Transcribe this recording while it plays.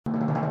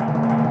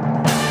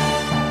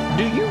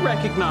Do you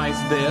recognize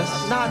this?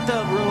 Not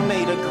the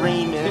roommate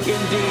agreement.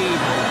 Indeed.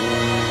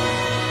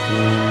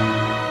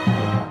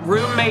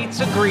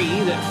 Roommates agree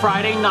that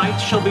Friday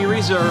nights shall be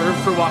reserved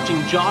for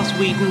watching Joss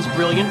Whedon's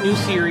brilliant new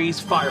series,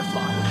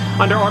 Firefly.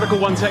 Under Article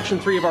 1, Section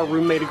 3 of our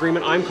roommate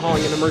agreement, I'm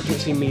calling an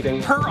emergency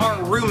meeting. Per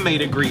our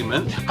roommate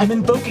agreement, I'm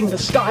invoking the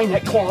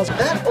Skynet clause.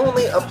 That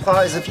only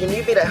applies if you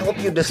need me to help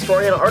you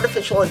destroy an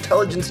artificial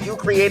intelligence you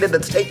created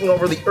that's taking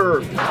over the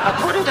Earth.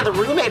 According to the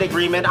roommate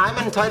agreement, I'm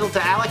entitled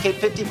to allocate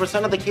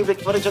 50% of the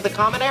cubic footage of the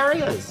common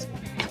areas.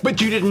 But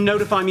you didn't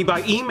notify me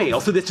by email,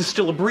 so this is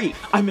still a breach.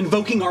 I'm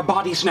invoking our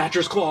body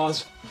snatchers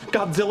clause.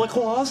 Godzilla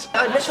clause?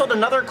 I initialed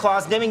another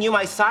clause naming you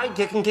my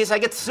sidekick in case I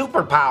get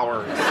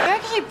superpowers. You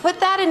actually put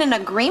that in an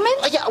agreement?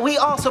 Yeah, we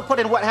also put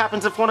in what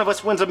happens if one of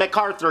us wins a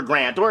MacArthur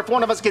grant, or if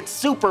one of us gets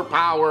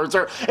superpowers,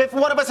 or if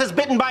one of us is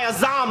bitten by a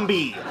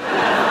zombie.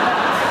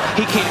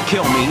 He can't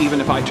kill me even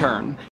if I turn.